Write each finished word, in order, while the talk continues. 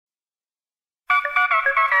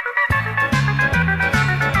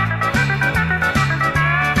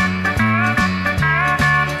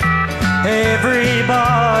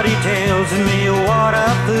tells me what a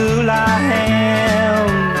fool I am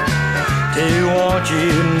to want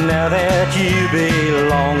you now that you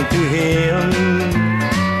belong to him.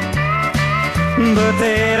 But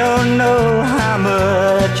they don't know how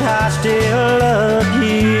much I still love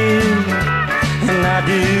you, and I'd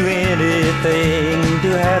do anything to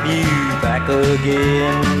have you back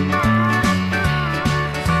again.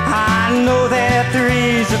 I know that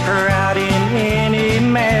three's a crowd in any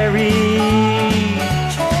marriage,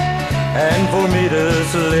 and for me to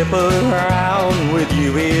slip around with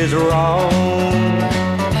you is wrong.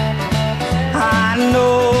 I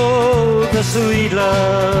know the sweet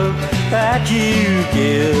love that you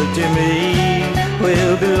give to me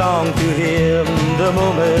will belong to him the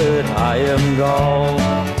moment I am gone.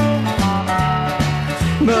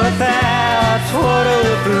 But that's what a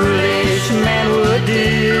foolish man would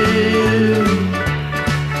do.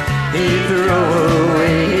 He'd throw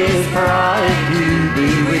away his pride to be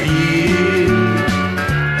with you.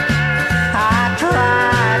 I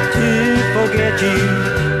tried to forget you,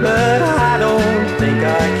 but I don't think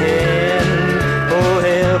I can. Oh,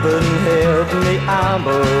 heaven help me, I'm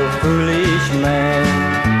a foolish man.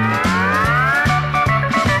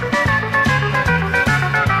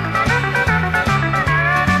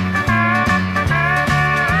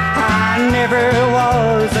 Never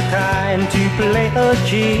was the kind to play a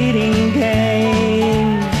cheating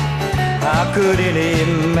game. How could any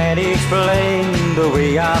man explain the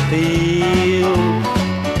way I feel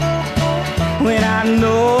when I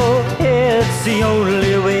know it's the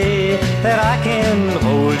only way that I can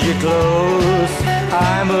hold you close?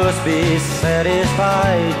 I must be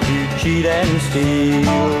satisfied to cheat and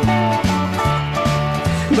steal.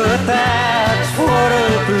 But that's what a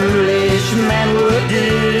foolish man would do.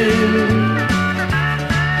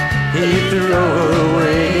 He'd throw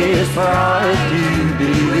away his pride to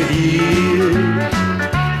be with you.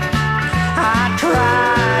 I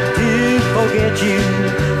tried to forget you,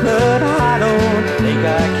 but I don't think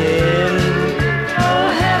I can. Oh,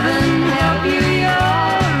 heaven help you,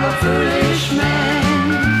 you're a foolish man.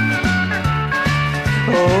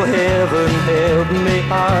 Oh, heaven help me,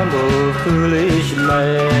 I'm a foolish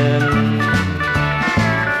man.